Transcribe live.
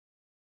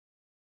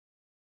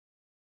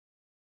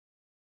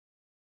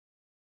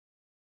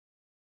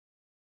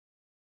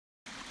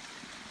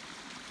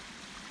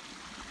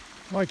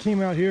Well, I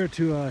came out here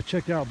to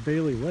check out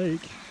Bayley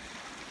Lake,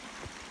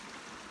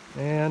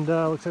 and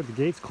looks like the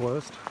gate's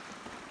closed.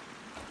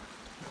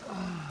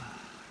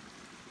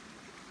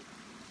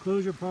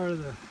 Closure part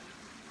of the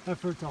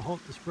effort to halt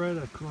the spread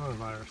of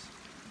coronavirus.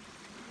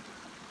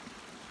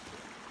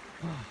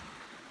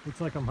 Looks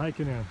like I'm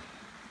hiking in.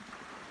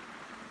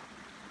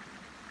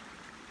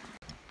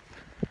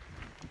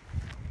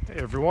 Hey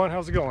everyone,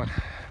 how's it going?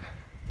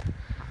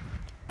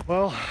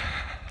 Well,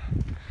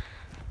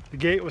 the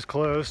gate was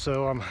closed,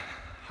 so I'm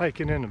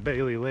hiking into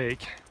Bayley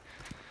Lake,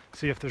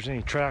 see if there's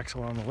any tracks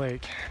along the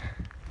lake.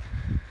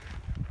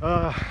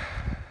 So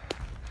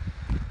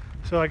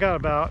I got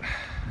about,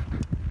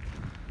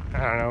 I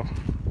don't know,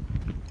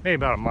 maybe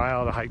about a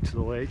mile to hike to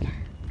the lake.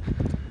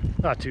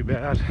 Not too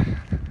bad.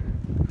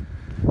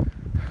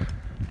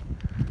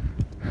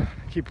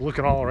 Keep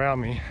looking all around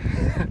me.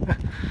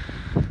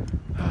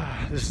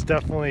 This is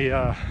definitely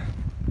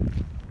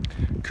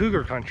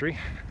cougar country,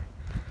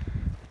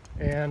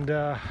 and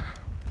a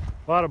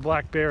lot of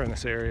black bear in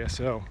this area.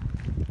 So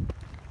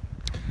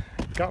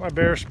got my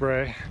bear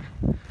spray,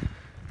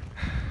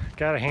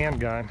 got a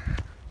handgun,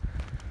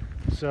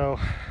 so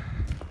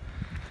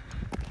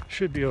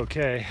should be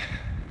okay.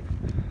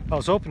 I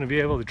was hoping to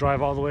be able to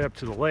drive all the way up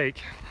to the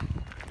lake,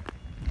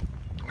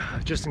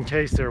 just in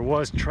case there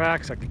was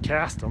tracks I could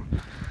cast them.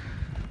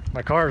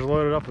 My car is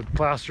loaded up with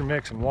plaster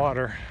mix and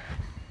water,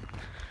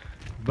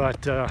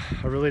 but I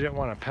really didn't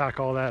want to pack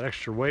all that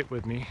extra weight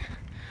with me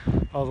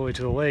all the way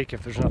to the lake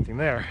if there's nothing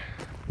there.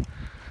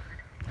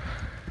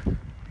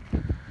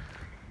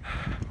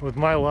 With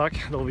my luck,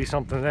 there'll be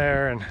something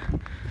there and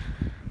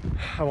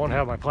I won't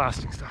have my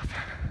plastic stuff.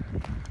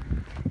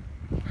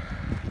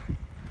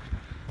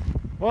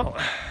 Well,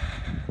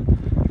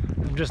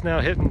 I'm just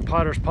now hitting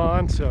Potter's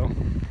Pond, so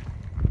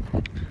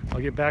I'll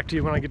get back to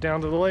you when I get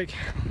down to the lake.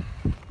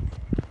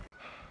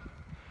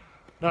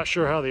 Not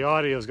sure how the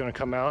audio is going to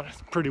come out.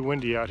 It's pretty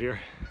windy out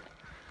here.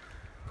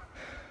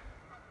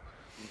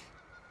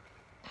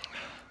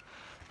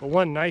 But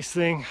one nice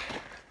thing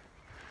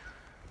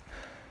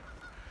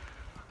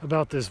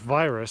about this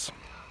virus,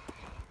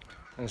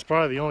 and it's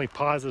probably the only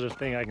positive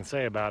thing I can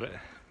say about it,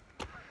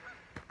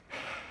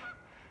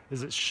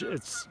 is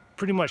it's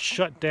pretty much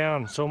shut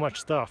down so much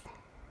stuff.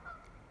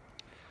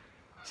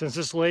 Since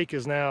this lake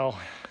is now,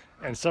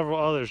 and several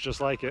others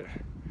just like it,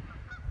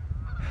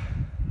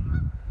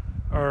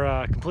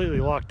 are completely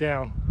locked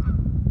down,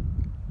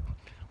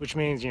 which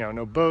means, you know,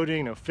 no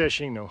boating, no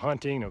fishing, no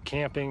hunting, no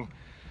camping,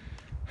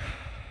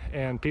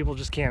 and people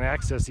just can't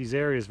access these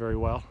areas very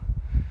well.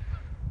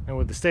 And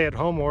with the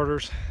stay-at-home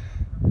orders,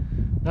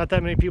 not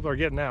that many people are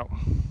getting out,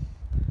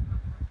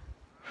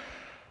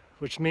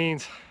 which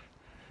means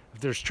if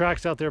there's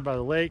tracks out there by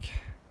the lake,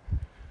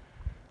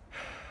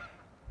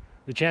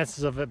 the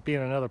chances of it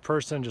being another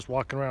person just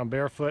walking around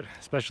barefoot,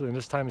 especially in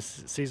this time of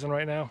season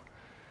right now,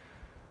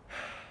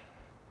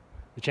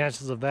 the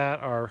chances of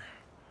that are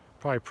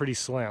probably pretty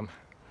slim.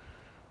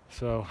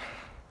 So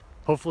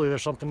hopefully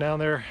there's something down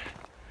there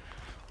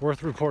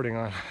worth reporting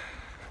on.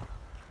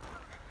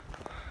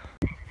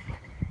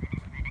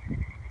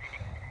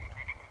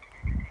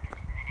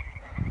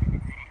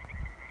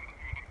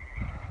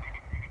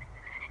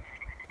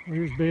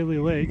 Here's Bayley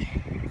Lake.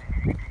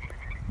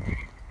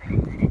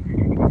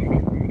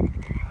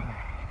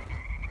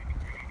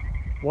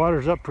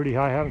 Water's up pretty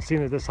high. I haven't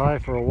seen it this high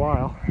for a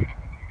while.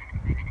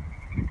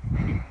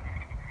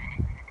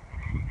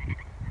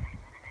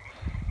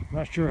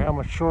 Not sure how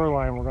much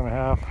shoreline we're going to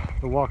have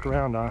to walk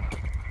around on.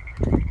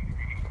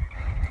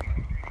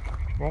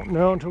 Won't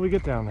know until we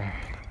get down there.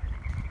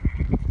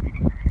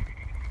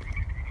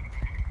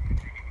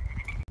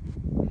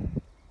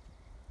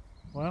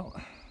 Well,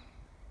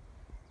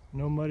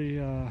 no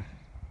muddy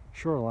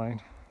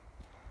shoreline.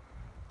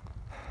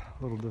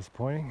 A little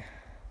disappointing.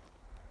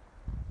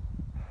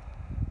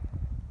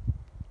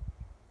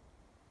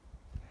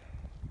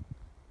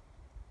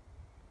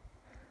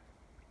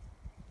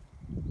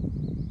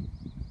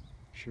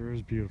 Sure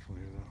is beautiful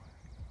here though.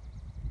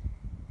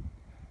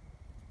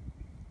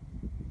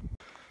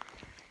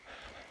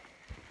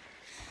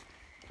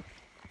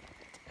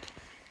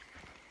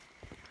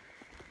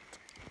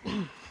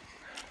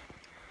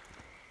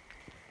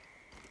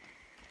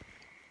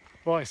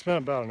 Well, I spent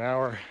about an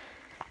hour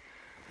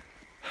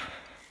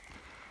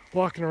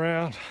walking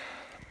around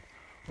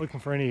looking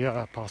for any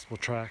possible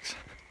tracks.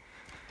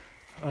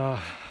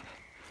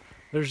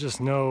 There's just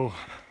no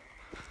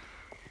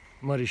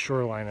muddy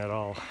shoreline at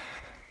all.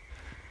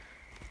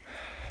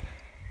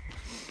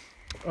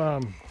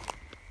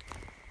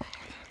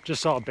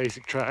 Just saw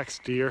basic tracks: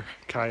 deer,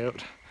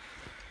 coyote,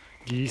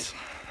 geese.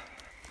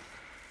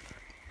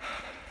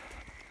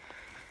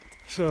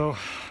 So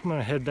I'm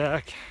gonna head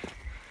back.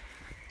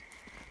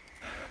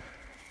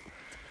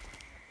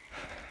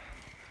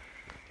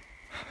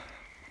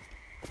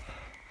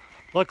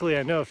 Luckily,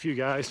 I know a few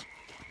guys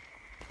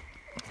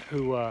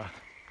who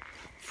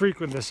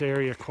frequent this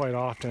area quite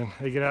often.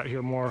 They get out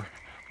here more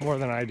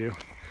than I do.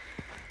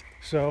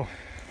 So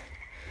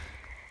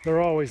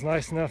they're always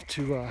nice enough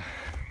to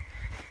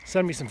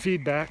send me some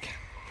feedback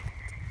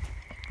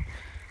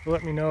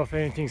let me know if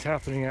anything's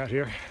happening out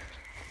here.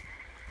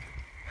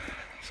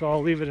 So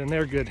I'll leave it in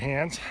their good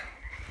hands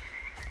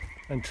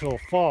until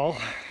fall,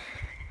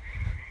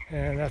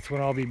 and that's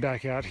when I'll be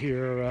back out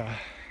here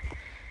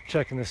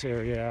checking this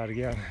area out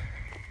again.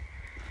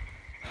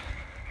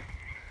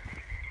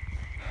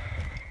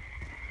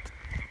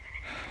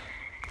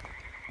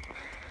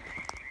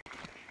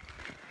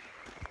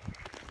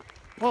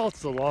 Well,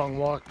 it's a long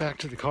walk back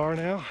to the car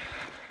now.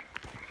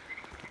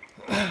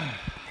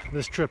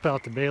 This trip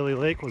out to Bayley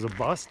Lake was a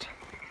bust,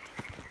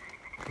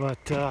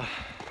 but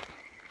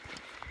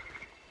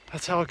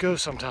that's how it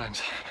goes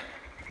sometimes.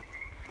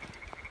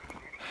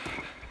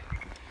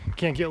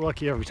 Can't get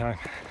lucky every time.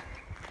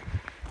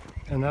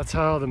 And that's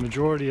how the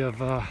majority of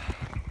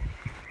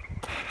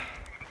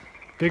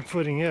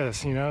bigfooting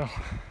is, you know.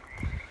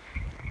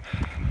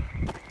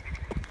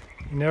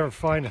 You never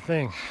find a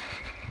thing.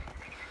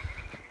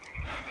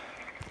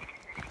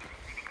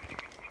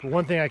 But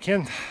one thing I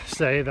can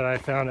say that I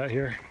found out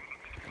here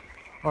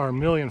are a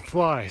million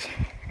flies.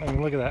 I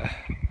mean, look at that.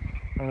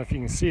 I don't know if you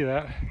can see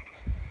that.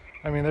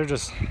 I mean, they're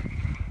just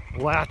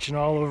latching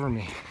all over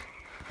me.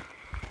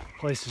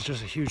 Place is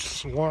just a huge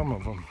swarm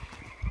of them.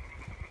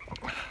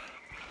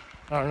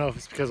 I don't know if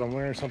it's because I'm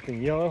wearing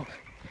something yellow,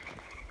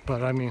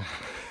 but I mean,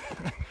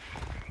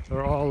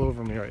 they're all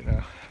over me right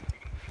now.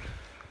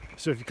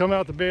 So if you come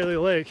out to Bayley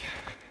Lake,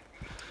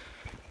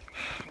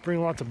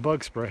 bring lots of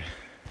bug spray.